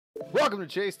Welcome to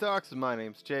Chase Talks. My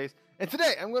name's Chase, and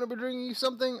today I'm going to be bringing you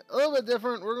something a little bit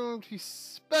different. We're going to be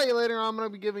speculating. I'm going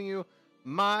to be giving you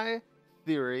my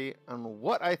theory on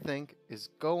what I think is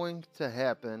going to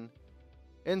happen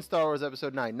in Star Wars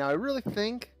Episode 9. Now, I really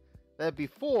think that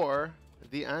before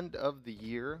the end of the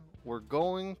year, we're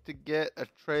going to get a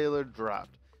trailer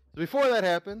dropped. So before that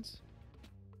happens,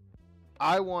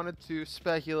 I wanted to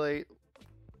speculate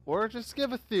or just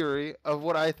give a theory of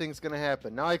what I think is going to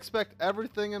happen. Now, I expect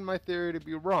everything in my theory to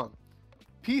be wrong.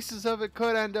 Pieces of it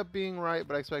could end up being right,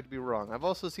 but I expect to be wrong. I've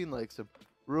also seen like some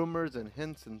rumors and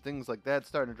hints and things like that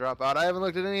starting to drop out. I haven't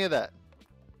looked at any of that.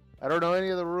 I don't know any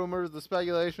of the rumors, the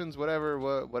speculations,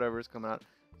 whatever is coming out.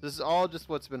 This is all just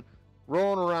what's been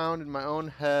rolling around in my own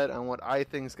head on what I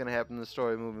think is going to happen in the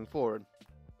story moving forward.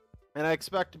 And I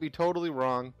expect to be totally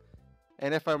wrong.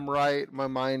 And if I'm right, my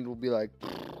mind will be like,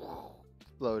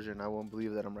 explosion. I won't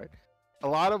believe that I'm right. A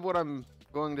lot of what I'm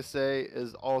going to say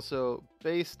is also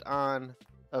based on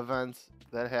events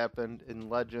that happened in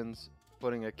Legends,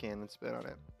 putting a canon spin on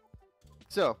it.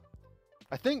 So,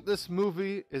 I think this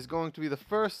movie is going to be the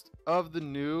first of the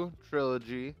new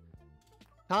trilogy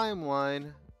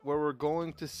timeline where we're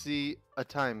going to see a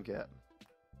time gap.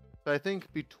 So I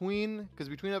think between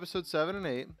episode 7 and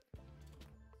 8,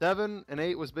 7 and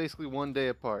 8 was basically one day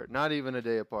apart, not even a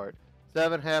day apart.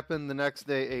 7 happened, the next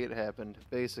day 8 happened,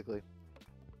 basically.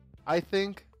 I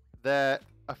think that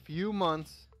a few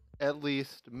months, at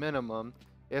least, minimum,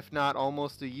 if not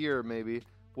almost a year maybe,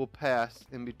 will pass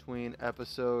in between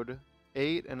episode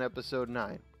 8 and episode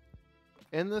 9.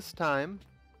 In this time,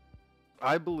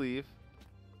 I believe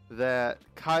that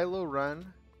Kylo Ren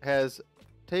has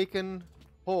taken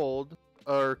hold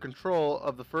or control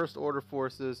of the First Order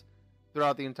forces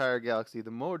throughout the entire galaxy.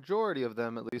 The majority of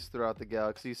them, at least throughout the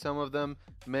galaxy. Some of them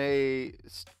may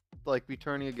be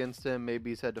turning against him. Maybe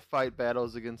he's had to fight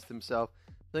battles against himself.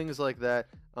 Things like that,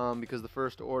 because the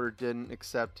First Order didn't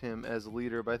accept him as a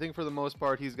leader. But I think for the most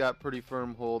part, he's got pretty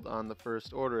firm hold on the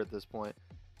First Order at this point.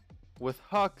 With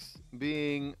Hux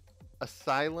being a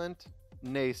silent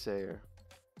naysayer.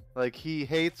 Like, he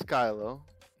hates Kylo.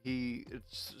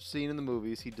 It's seen in the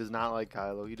movies. He does not like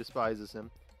Kylo. He despises him.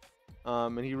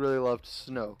 And he really loved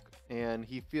Snoke, and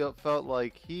he felt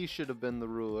like he should have been the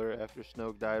ruler after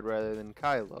Snoke died rather than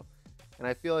Kylo. And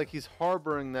I feel like he's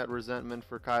harboring that resentment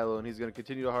for Kylo, and he's going to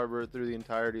continue to harbor it through the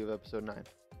entirety of Episode 9.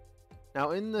 Now,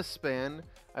 in this span,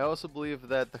 I also believe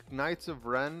that the Knights of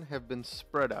Ren have been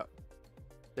spread out.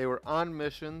 They were on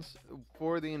missions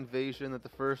for the invasion that the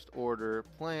First Order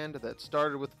planned that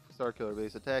started with the Starkiller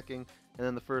base attacking, and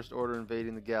then the First Order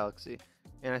invading the galaxy.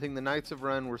 And I think the Knights of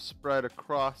Ren were spread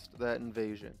across that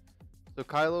invasion. So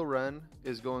Kylo Ren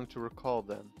is going to recall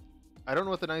them. I don't know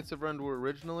what the Knights of Ren were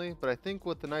originally, but I think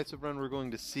what the Knights of Ren we're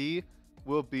going to see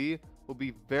will be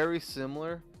very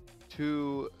similar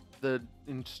to the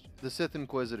Sith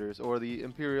Inquisitors or the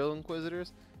Imperial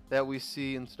Inquisitors that we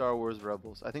see in Star Wars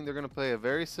Rebels. I think they're going to play a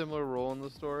very similar role in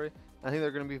the story. I think they're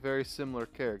going to be very similar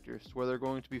characters, where they're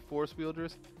going to be Force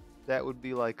wielders that would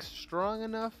be like strong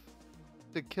enough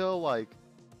to kill like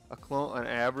an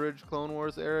average Clone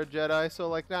Wars era Jedi, so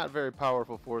like not very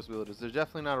powerful Force wielders. There's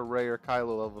definitely not a Rey or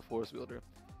Kylo level Force wielder.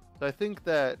 So I think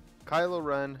that Kylo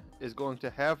Ren is going to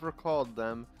have recalled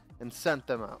them and sent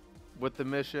them out with the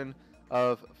mission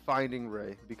of finding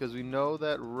Rey, because we know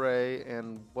that Rey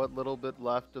and what little bit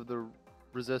left of the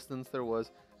resistance there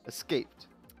was escaped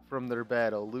from their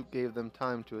battle. Luke gave them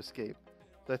time to escape.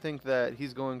 So I think that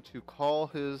he's going to call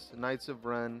his Knights of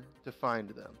Ren to find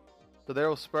them. So they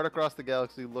will spread across the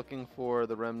galaxy looking for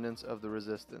the remnants of the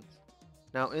resistance.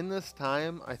 Now in this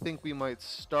time, I think we might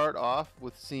start off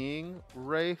with seeing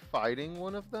Rey fighting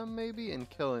one of them maybe and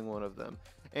killing one of them.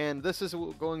 And this is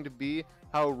going to be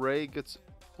how Rey gets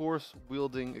Force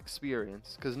wielding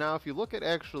experience. Because now if you look at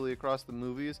actually across the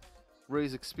movies,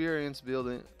 Rey's experience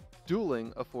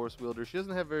dueling a Force wielder, she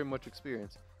doesn't have very much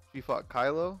experience. She fought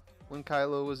Kylo when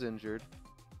Kylo was injured,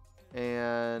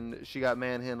 and she got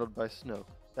manhandled by Snoke.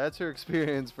 That's her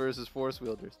experience versus Force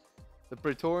wielders. The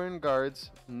Praetorian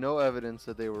Guards, no evidence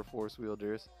that they were Force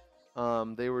wielders.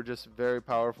 They were just very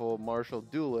powerful martial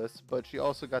duelists, but she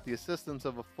also got the assistance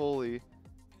of a fully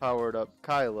powered up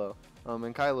Kylo.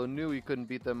 And Kylo knew he couldn't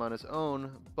beat them on his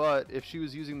own, but if she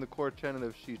was using the core tenet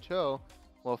of Shicho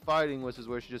while fighting, which is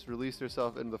where she just released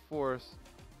herself into the Force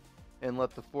and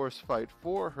let the Force fight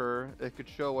for her, it could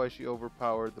show why she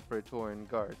overpowered the Praetorian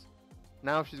Guards.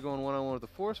 Now if she's going one-on-one with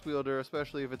a Force wielder,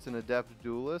 especially if it's an adept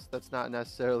duelist, that's not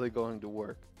necessarily going to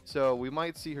work. So we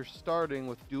might see her starting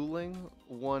with dueling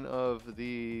one of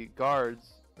the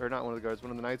guards, or not one of the guards,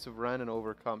 one of the Knights of Ren and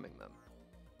overcoming them.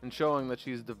 and showing that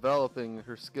she's developing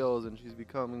her skills and she's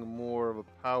becoming more of a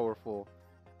powerful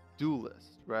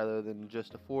duelist rather than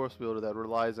just a force wielder that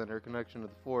relies on her connection to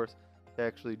the force to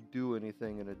actually do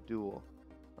anything in a duel.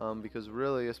 Because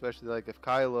really, especially like if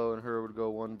Kylo and her would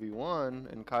go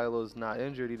 1v1 and Kylo's not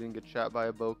injured, he didn't get shot by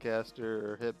a bowcaster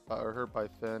or hurt by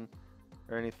Finn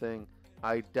or anything,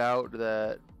 I doubt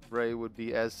that Rey would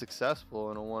be as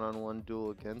successful in a one-on-one duel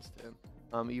against him.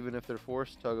 Even if their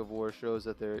force tug of war shows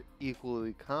that they're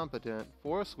equally competent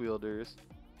force wielders,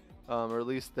 or at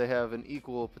least they have an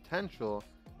equal potential,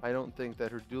 I don't think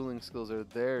that her dueling skills are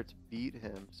there to beat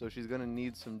him. So she's going to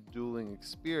need some dueling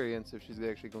experience if she's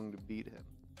actually going to beat him.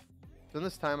 So in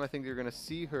this time, I think you're going to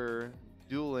see her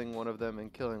dueling one of them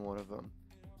and killing one of them.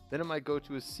 Then it might go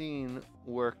to a scene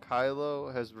where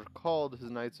Kylo has recalled his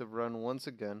Knights of Ren once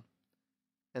again,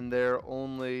 and there are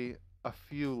only a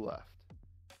few left.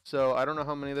 So I don't know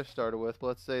how many there started with, but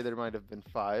let's say there might have been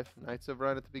 5 Knights of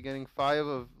Ren at the beginning, 5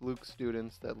 of Luke's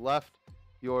students that left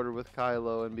the Order with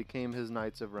Kylo and became his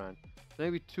Knights of Ren.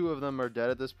 Maybe 2 of them are dead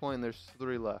at this point, and there's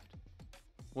 3 left.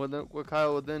 What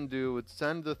Kylo would then do would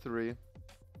send the 3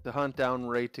 to hunt down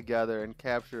Rey together and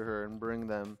capture her and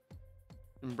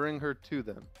bring her to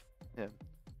them. Yeah.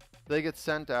 They get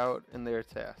sent out and they're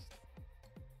tasked.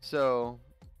 So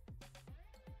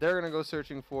they're gonna go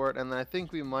searching for it, and I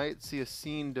think we might see a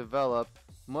scene develop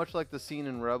much like the scene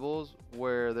in Rebels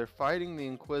where they're fighting the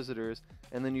Inquisitors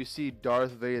and then you see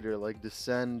Darth Vader like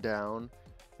descend down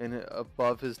and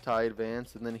above his TIE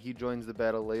Advance, and then he joins the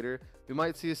battle later. We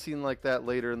might see a scene like that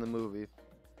later in the movie.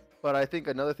 But I think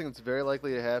another thing that's very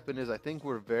likely to happen is I think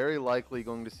we're very likely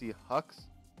going to see Hux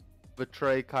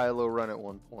betray Kylo Ren at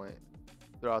one point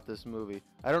throughout this movie.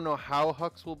 I don't know how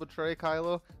Hux will betray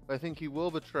Kylo, but I think he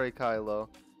will betray Kylo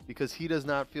because he does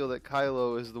not feel that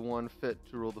Kylo is the one fit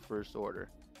to rule the First Order.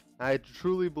 I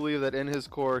truly believe that in his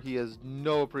core he has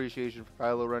no appreciation for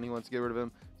Kylo Ren. He wants to get rid of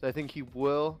him. So I think he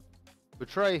will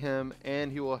betray him,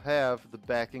 and he will have the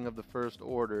backing of the First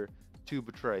Order to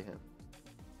betray him.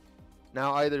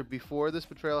 Now, either before this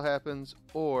betrayal happens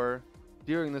or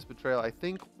during this betrayal, I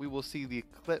think we will see the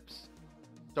Eclipse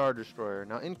Star Destroyer.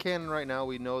 Now, in canon right now,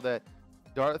 we know that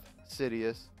Darth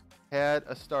Sidious had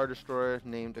a Star Destroyer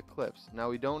named Eclipse. Now,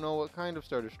 we don't know what kind of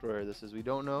Star Destroyer this is. We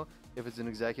don't know if it's an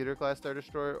Executor class Star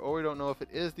Destroyer, or we don't know if it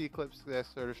is the Eclipse class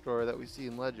Star Destroyer that we see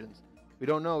in Legends. We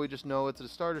don't know. We just know it's a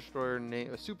Star Destroyer,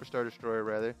 a Super Star Destroyer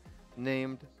rather,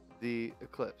 named the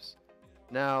Eclipse.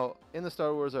 Now, in the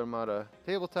Star Wars Armada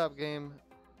tabletop game,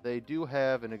 they do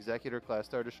have an Executor class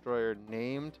Star Destroyer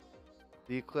named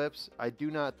the Eclipse. I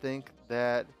do not think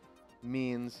that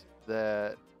means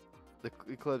that the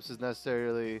Eclipse is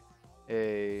necessarily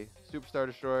a Super Star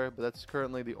Destroyer, but that's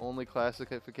currently the only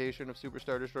classification of Super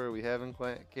Star Destroyer we have in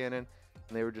canon,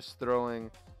 and they were just throwing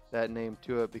that name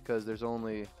to it because there's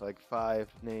only like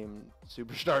 5 named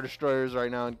Super Star Destroyers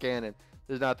right now in canon.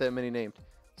 There's not that many named.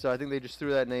 So I think they just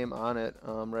threw that name on it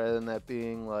rather than that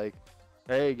being like,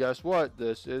 hey, guess what?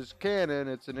 This is canon.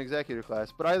 It's an Executor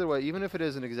class. But either way, even if it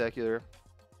is an Executor,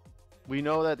 we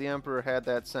know that the Emperor had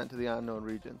that sent to the unknown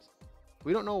regions.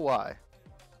 We don't know why.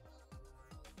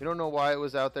 We don't know why it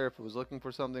was out there, if it was looking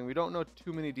for something. We don't know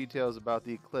too many details about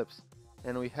the Eclipse,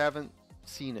 and we haven't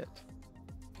seen it.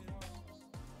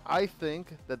 I think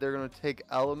that they're going to take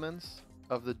elements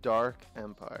of the Dark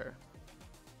Empire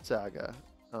saga.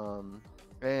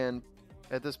 And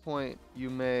at this point,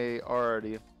 you may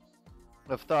already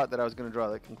have thought that I was going to draw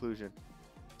that conclusion.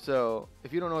 So,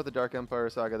 if you don't know what the Dark Empire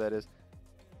saga that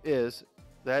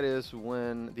is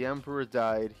when the Emperor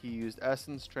died, he used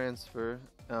essence transfer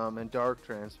and dark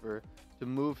transfer to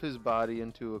move his body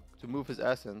to move his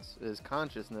essence, his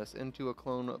consciousness, into a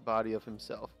clone body of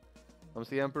himself. So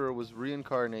the Emperor was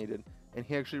reincarnated, and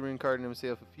he actually reincarnated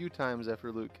himself a few times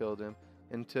after Luke killed him,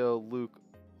 until Luke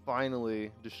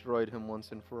finally destroyed him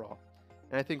once and for all.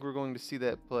 And I think we're going to see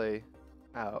that play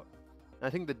out. And I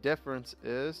think the difference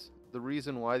is the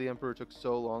reason why the Emperor took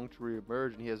so long to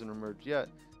reemerge and he hasn't emerged yet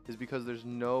is because there's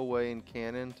no way in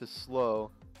canon to slow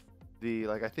the,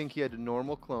 I think he had to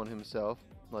normal clone himself,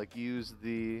 use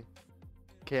the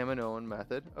Kaminoan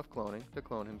method of cloning to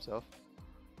clone himself,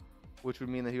 which would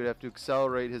mean that he would have to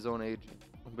accelerate his own aging.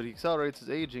 But he accelerates his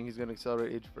aging, he's going to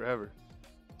accelerate age forever.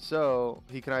 So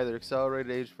he can either accelerate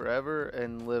age forever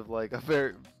and live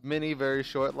very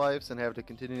short lives and have to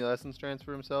continue essence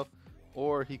transfer himself,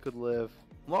 or he could live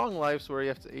long lives where he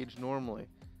has to age normally.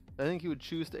 I think he would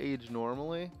choose to age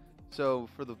normally. So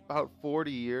for the about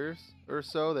 40 years or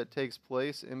so that takes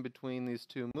place in between these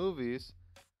two movies,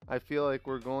 I feel like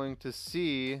we're going to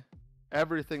see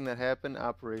everything that happened: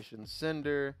 Operation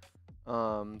Cinder,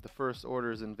 the First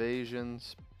Order's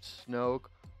invasions, Snoke,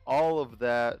 all of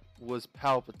that was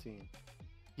Palpatine.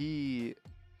 He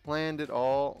planned it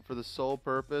all for the sole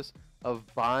purpose of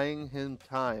buying him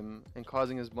time and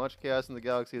causing as much chaos in the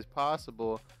galaxy as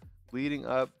possible, leading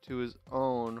up to his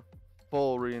own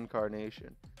full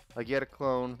reincarnation. Like, he had a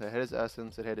clone that had his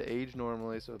essence, it had to age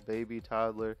normally, so a baby,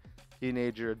 toddler,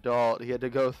 teenager, adult, he had to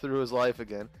go through his life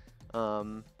again,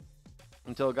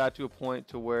 until it got to a point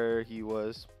to where he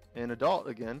was an adult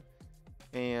again.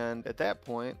 And at that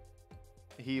point,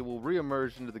 he will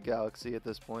reemerge into the galaxy at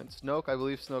this point. Snoke, I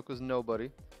believe Snoke was nobody.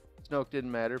 Snoke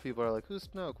didn't matter. People are like, who's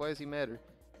Snoke? Why does he matter?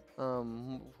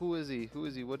 Who is he? Who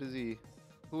is he? What is he?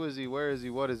 Who is he? Where is he?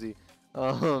 What is he?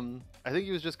 I think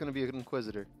he was just going to be an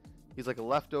Inquisitor. He's like a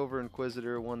leftover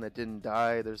Inquisitor, one that didn't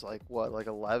die. There's like, what, like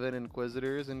 11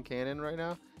 Inquisitors in canon right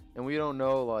now? And we don't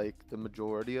know, like, the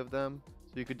majority of them.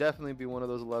 So you could definitely be one of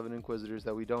those 11 Inquisitors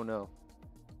that we don't know.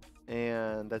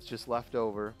 And that's just left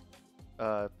over.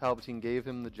 Palpatine gave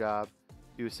him the job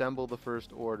to assemble the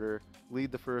First Order,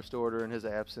 lead the First Order in his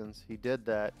absence. He did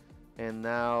that, and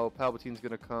now Palpatine's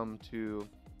going to come to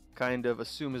kind of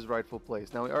assume his rightful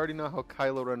place. Now, we already know how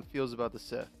Kylo Ren feels about the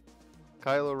Sith.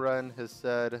 Kylo Ren has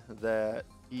said that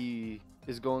he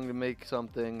is going to make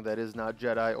something that is not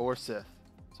Jedi or Sith.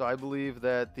 So I believe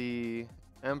that the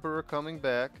Emperor coming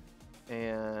back,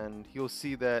 and he'll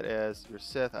see that as, you're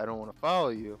Sith, I don't want to follow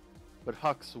you. But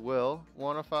Hux will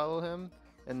want to follow him,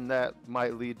 and that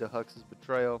might lead to Hux's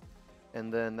betrayal,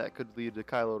 and then that could lead to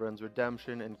Kylo Ren's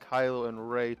redemption, and Kylo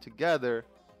and Rey together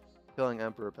killing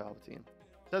Emperor Palpatine.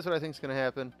 That's what I think is going to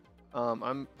happen.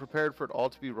 I'm prepared for it all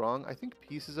to be wrong. I think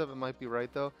pieces of it might be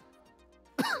right, though.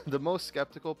 The most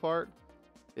skeptical part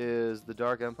is the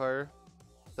Dark Empire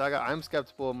saga. I'm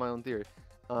skeptical of my own theory.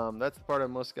 That's the part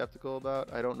I'm most skeptical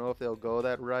about. I don't know if they'll go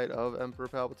that route of Emperor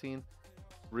Palpatine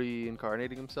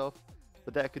reincarnating himself,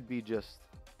 but that could be just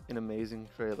an amazing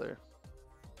trailer.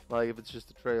 Like, if it's just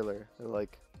a trailer that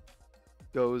like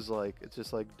goes like, it's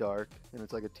just like dark and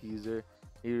it's like a teaser,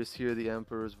 you just hear the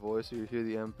Emperor's voice or you hear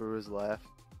the Emperor's laugh.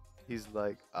 He's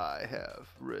like, I have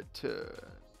returned,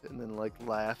 and then like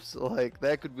laughs. Like,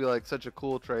 that could be like such a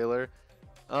cool trailer.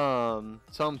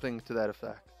 Something to that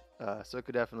effect. So it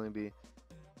could definitely be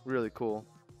really cool.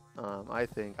 I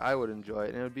think I would enjoy it,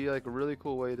 and it would be like a really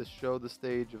cool way to show the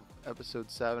stage of episode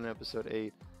 7, episode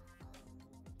 8,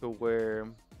 to where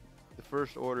the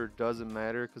First Order doesn't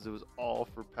matter because it was all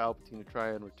for Palpatine to try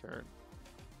and return.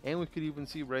 And we could even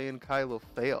see Rey and Kylo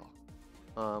fail,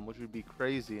 which would be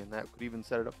crazy, and that could even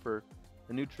set it up for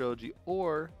a new trilogy.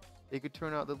 Or it could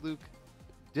turn out that Luke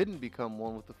didn't become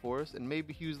one with the Force, and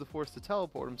maybe he used the Force to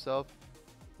teleport himself,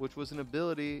 which was an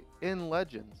ability in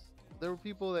Legends. There were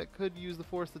people that could use the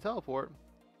Force to teleport,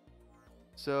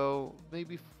 so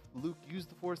maybe Luke used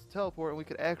the Force to teleport, and we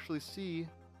could actually see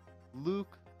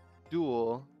Luke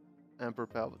duel Emperor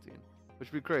Palpatine,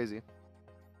 which would be crazy.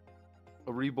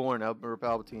 A reborn Emperor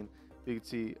Palpatine. You could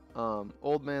see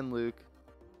old man Luke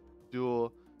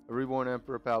duel a reborn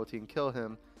Emperor Palpatine, kill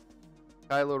him,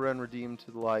 Kylo Ren redeemed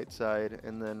to the light side,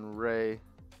 and then Rey,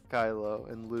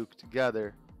 Kylo, and Luke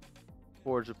together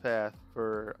forge a path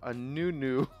for a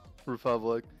new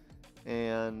Republic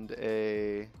and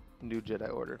a new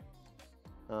Jedi Order.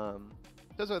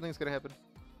 That's what I think is going to happen.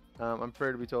 I'm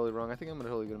prepared to be totally wrong. I think I'm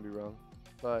totally going to be wrong.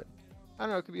 But, I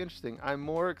don't know, it could be interesting. I'm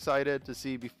more excited to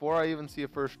see, before I even see a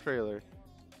first trailer,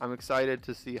 I'm excited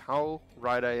to see how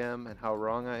right I am and how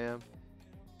wrong I am.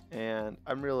 And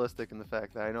I'm realistic in the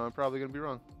fact that I know I'm probably going to be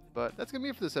wrong. But that's going to be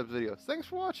it for this episode video. Thanks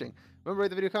for watching. Remember, rate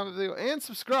the video, comment the video, and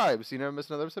subscribe so you never miss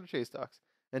another episode of Chase Talks.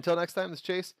 Until next time, this is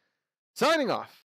Chase, signing off.